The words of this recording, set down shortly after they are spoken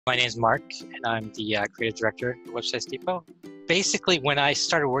My name is Marc, and I'm the creative director at Websites Depot. Basically, when I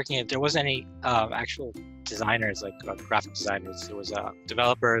started working, there wasn't any actual designers, like graphic designers. There was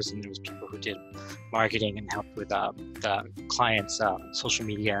developers, and there was people who did marketing and helped with the clients' social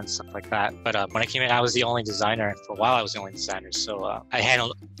media and stuff like that. But when I came in, I was the only designer. For a while, I was the only designer. So I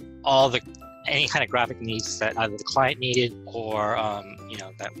handled any kind of graphic needs that either the client needed or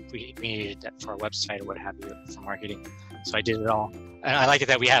that we needed for our website or what have you for marketing. So I did it all. And I like it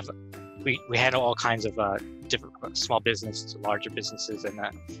that we handle all kinds of different small businesses, larger businesses, and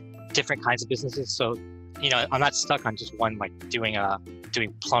different kinds of businesses. So I'm not stuck on just one, like doing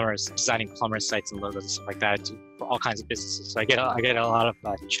designing plumber sites and logos and stuff like that. I do for all kinds of businesses. So I get a lot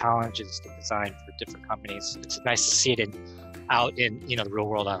of challenges to design for different companies. It's nice to see it out in the real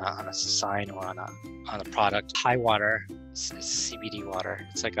world on a sign or on a product. High water is CBD water.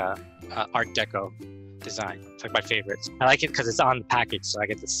 It's like a Art Deco design. It's like my favorites. I like it because it's on the package, so I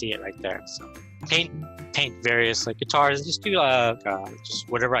get to see it right there. So paint various like guitars. Just do just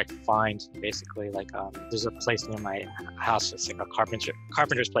whatever I can find. Basically, like there's a place near my house. It's like a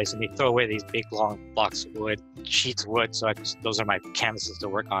carpenter's place, and they throw away these big long blocks of wood, sheets of wood. So those are my canvases to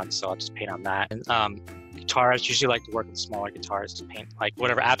work on. So I'll just paint on that. And guitars, usually like to work with smaller guitars to paint like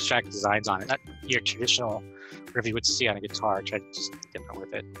whatever abstract designs on it. Not your traditional, whatever you would see on a guitar. Try to just be different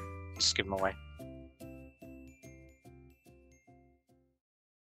with it. Just give them away.